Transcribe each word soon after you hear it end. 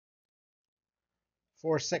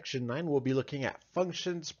For section 9, we'll be looking at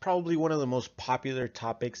functions, probably one of the most popular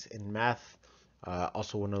topics in math,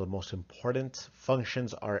 also one of the most important.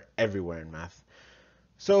 Functions are everywhere in math.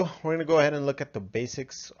 So we're going to go ahead and look at the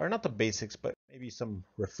basics, or not the basics, but maybe some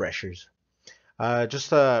refreshers.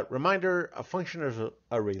 Just a reminder, a function is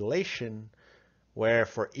a relation where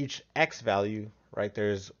for each x value, right,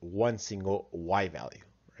 there's one single y value,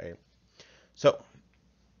 right? So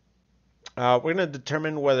we're going to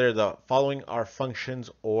determine whether the following are functions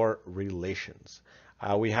or relations.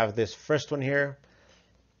 We have this first one here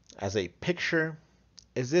as a picture.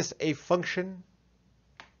 Is this a function?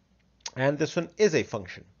 And this one is a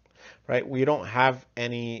function, right? We don't have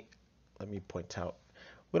any, let me point out,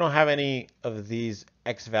 we don't have any of these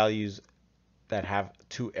x values that have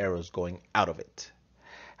two arrows going out of it.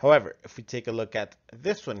 However, if we take a look at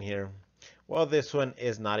this one here, well, this one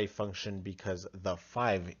is not a function because the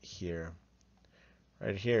 5 here,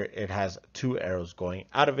 right here, it has two arrows going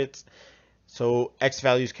out of it. So x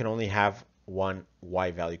values can only have one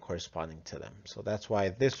y value corresponding to them. So that's why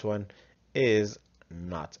this one is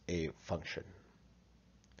not a function.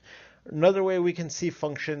 Another way we can see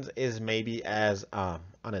functions is maybe as on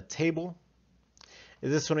a table. Is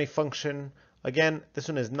this one a function? Again, this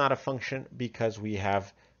one is not a function because we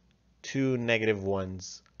have two negative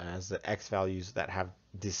ones as the x values that have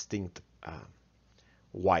distinct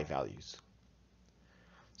y values.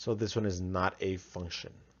 So this one is not a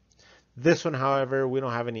function. This one, however, we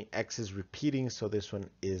don't have any x's repeating, so this one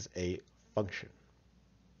is a function.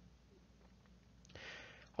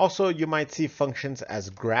 Also, you might see functions as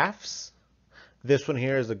graphs. This one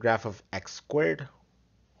here is the graph of x squared.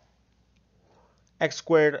 X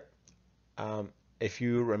squared, if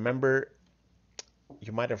you remember,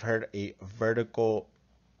 you might have heard a vertical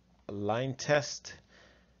line test.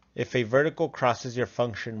 If a vertical crosses your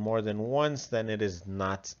function more than once, then it is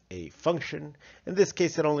not a function. In this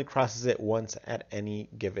case, it only crosses it once at any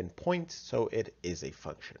given point, so it is a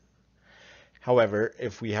function. However,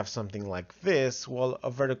 if we have something like this, well,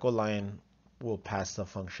 a vertical line will pass the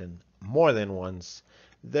function more than once.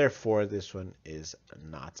 Therefore, this one is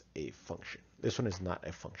not a function. This one is not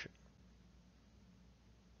a function.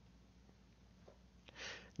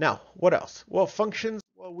 Now, what else? Well, functions,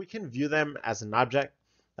 well, we can view them as an object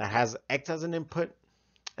that has x as an input,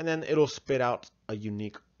 and then it'll spit out a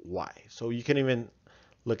unique y. So you can even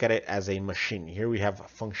look at it as a machine. Here we have a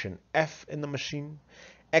function f in the machine.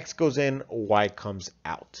 X goes in, y comes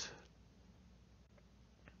out.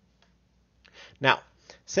 Now,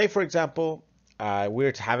 say for example,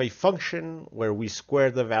 we're to have a function where we square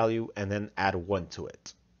the value and then add 1 to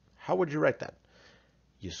it. How would you write that?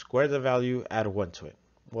 You square the value, add 1 to it.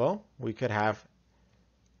 Well, we could have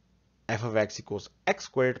f of x equals x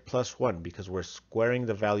squared plus 1 because we're squaring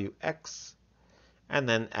the value x and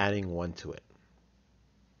then adding 1 to it.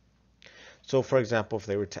 So for example, if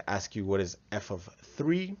they were to ask you what is f of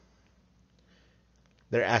 3,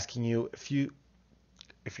 they're asking you if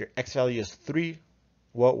your x value is 3,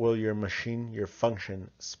 what will your machine, your function,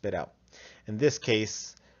 spit out? In this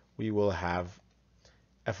case, we will have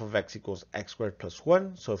f of x equals x squared plus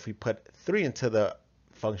 1. So if we put 3 into the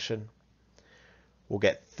function, we'll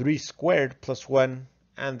get 3 squared plus 1,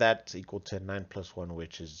 and that's equal to 9 plus 1,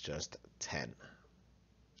 which is just 10.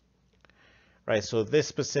 Right, so this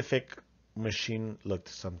specific machine looked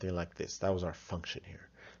something like this. That was our function here.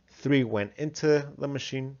 3 went into the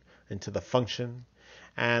machine, into the function,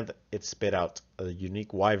 and it spit out a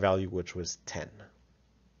unique y value, which was 10.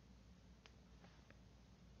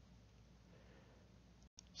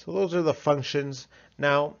 So those are the functions.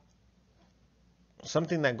 Now,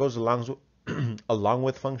 something that goes along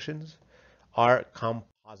with functions are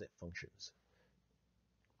composite functions.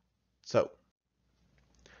 So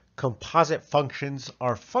composite functions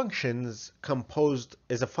are functions composed,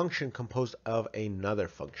 is a function composed of another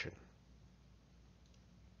function.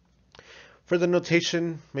 For the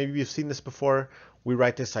notation, maybe you've seen this before, we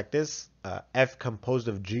write this like this. F composed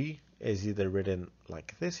of g is either written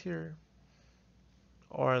like this here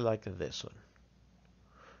or like this one.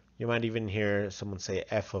 You might even hear someone say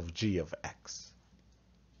f of g of x.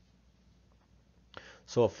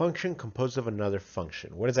 So a function composed of another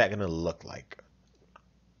function. What is that going to look like?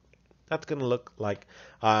 That's going to look like,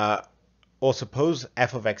 well, suppose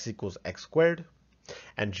f of x equals x squared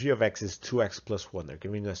and g of x is 2x plus 1. They're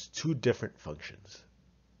giving us two different functions.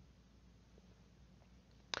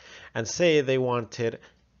 And say they wanted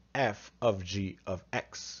f of g of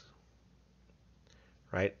x,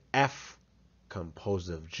 right? F composed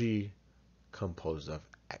of g composed of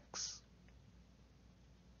x.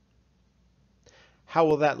 How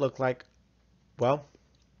will that look like? Well,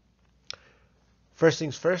 First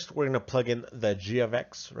things first, we're going to plug in the g of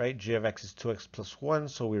x, right? G of x is 2x plus 1,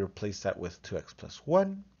 so we replace that with 2x plus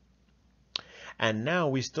 1. And now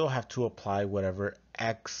we still have to apply whatever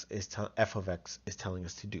f of x is telling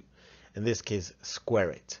us to do. In this case,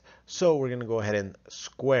 square it. So we're going to go ahead and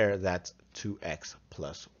square that 2x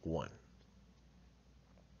plus 1.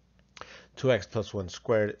 2x plus 1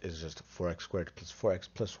 squared is just 4x squared plus 4x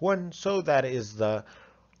plus 1. So that is the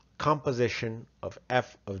composition of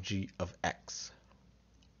f of g of x.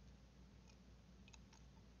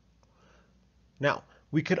 Now,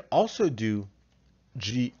 we could also do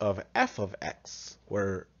g of f of x,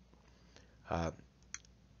 where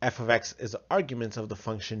f of x is the argument of the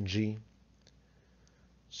function g.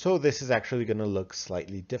 So this is actually going to look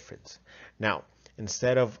slightly different. Now,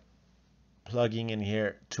 instead of plugging in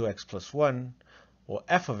here 2x plus 1, well,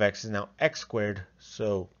 f of x is now x squared,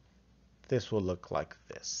 so this will look like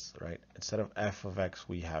this, right? Instead of f of x,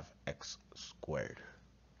 we have x squared.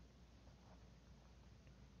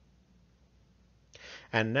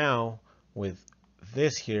 And now, with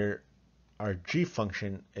this here, our g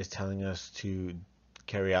function is telling us to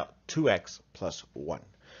carry out 2x plus 1.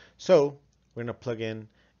 So we're going to plug in,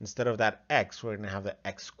 instead of that x, we're going to have the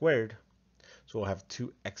x squared. So we'll have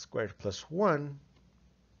 2x squared plus 1.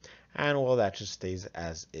 And well, that just stays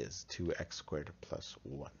as is, 2x squared plus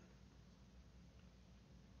 1.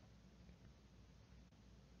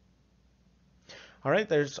 All right,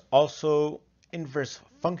 there's also inverse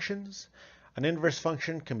functions. An inverse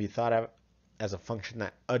function can be thought of as a function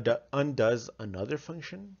that undoes another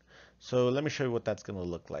function. So let me show you what that's going to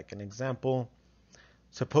look like. An example,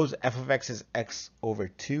 suppose f of x is x over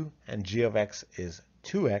 2 and g of x is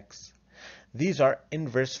 2x. These are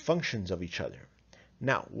inverse functions of each other.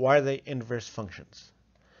 Now, why are they inverse functions?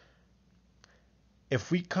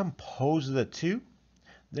 If we compose the two,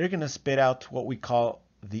 they're going to spit out what we call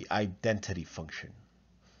the identity function.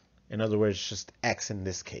 In other words, just x in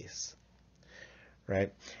this case,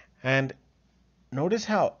 right? And notice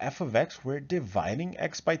how f of x, we're dividing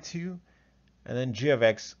x by 2, and then g of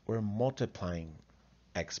x, we're multiplying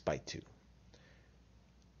x by 2.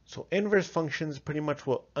 So inverse functions pretty much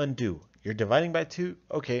will undo. You're dividing by 2,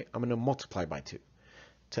 okay, I'm going to multiply by 2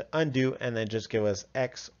 to undo, and then just give us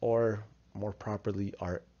x, or more properly,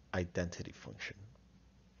 our identity function.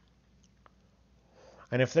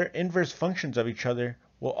 And if they're inverse functions of each other,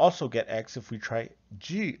 we'll also get x if we try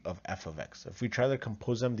g of f of x. If we try to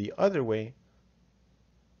compose them the other way,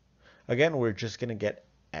 again, we're just going to get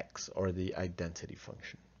x, or the identity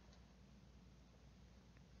function.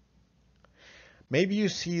 Maybe you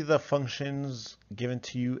see the functions given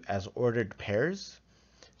to you as ordered pairs.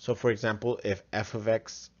 So for example, if f of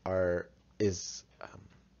x is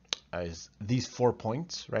these 4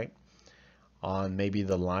 points, right, on maybe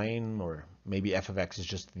the line, or maybe f of x is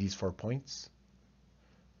just these 4 points.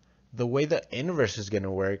 The way the inverse is going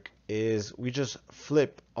to work is we just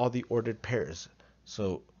flip all the ordered pairs.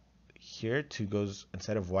 So here 2 goes,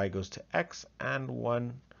 instead of y, goes to x, and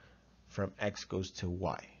 1 from x goes to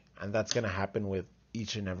y. And that's going to happen with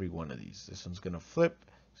each and every one of these. This one's going to flip,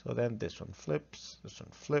 so then this one flips, this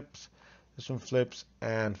one flips, this one flips,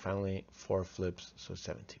 and finally 4 flips, so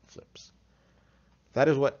 17 flips. That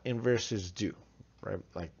is what inverses do, right?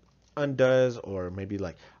 Like undoes, or maybe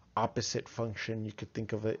like opposite function. You could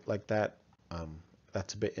think of it like that.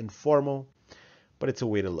 That's a bit informal, but it's a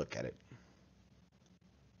way to look at it.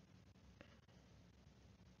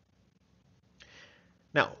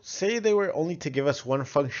 Now, say they were only to give us one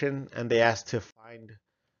function and they asked to find,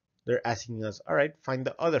 they're asking us, all right, find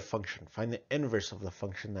the other function, find the inverse of the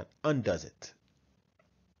function that undoes it.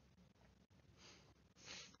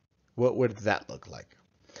 What would that look like?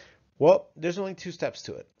 Well, there's only 2 steps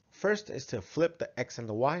to it. First is to flip the x and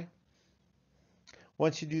the y.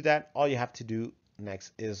 Once you do that, all you have to do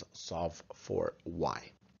next is solve for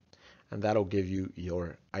y. And that'll give you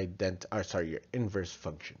your your inverse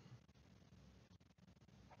function.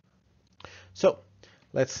 So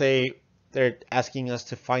let's say they're asking us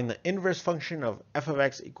to find the inverse function of f of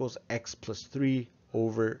x equals x plus 3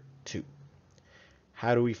 over 2.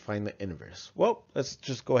 How do we find the inverse? Well, let's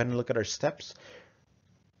just go ahead and look at our steps.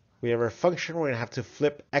 We have our function. We're going to have to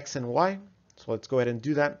flip x and y. So let's go ahead and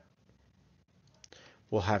do that.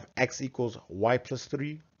 We'll have x equals y plus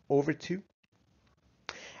 3 over 2.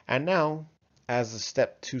 And now, as the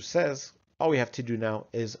step 2 says, all we have to do now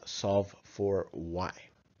is solve for y.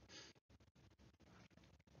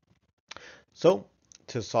 So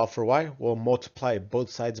to solve for y, we'll multiply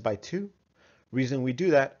both sides by 2. Reason we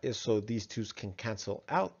do that is so these 2's can cancel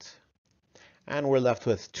out. And we're left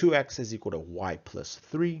with 2x is equal to y plus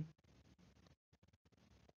 3.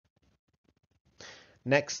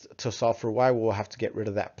 Next, to solve for y, we'll have to get rid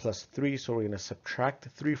of that plus 3, so we're going to subtract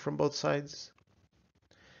 3 from both sides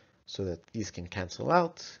so that these can cancel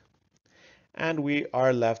out. And we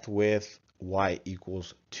are left with y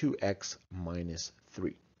equals 2x minus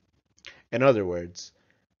 3. In other words,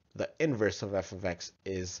 the inverse of f of x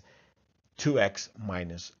is 2x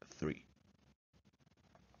minus 3.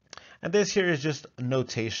 And this here is just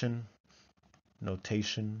notation.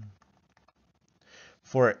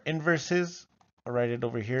 For inverses, I'll write it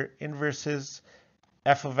over here. Inverses,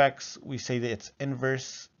 f of x, we say that its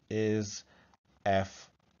inverse is f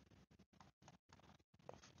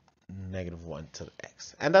negative 1 to the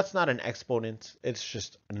x. And that's not an exponent, it's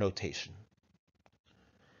just a notation.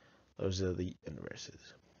 Those are the inverses.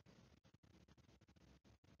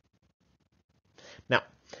 Now,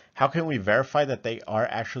 how can we verify that they are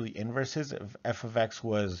actually inverses? If f of x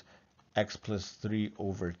was x plus 3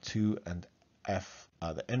 over 2 and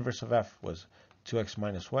the inverse of f was 2x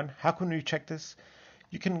minus 1, how can we check this?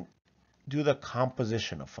 You can do the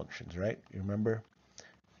composition of functions, right? You remember?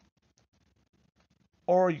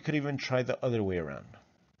 Or you could even try the other way around.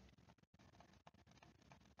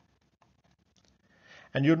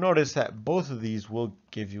 And you'll notice that both of these will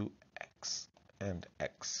give you x and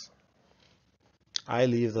x. I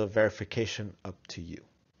leave the verification up to you.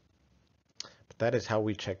 But that is how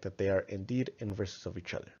we check that they are indeed inverses of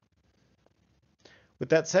each other. With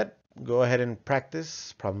that said, go ahead and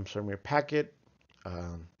practice problems from your packet,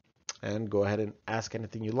 and go ahead and ask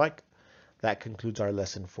anything you like. That concludes our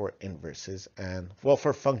lesson for inverses and, well,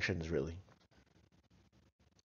 for functions really.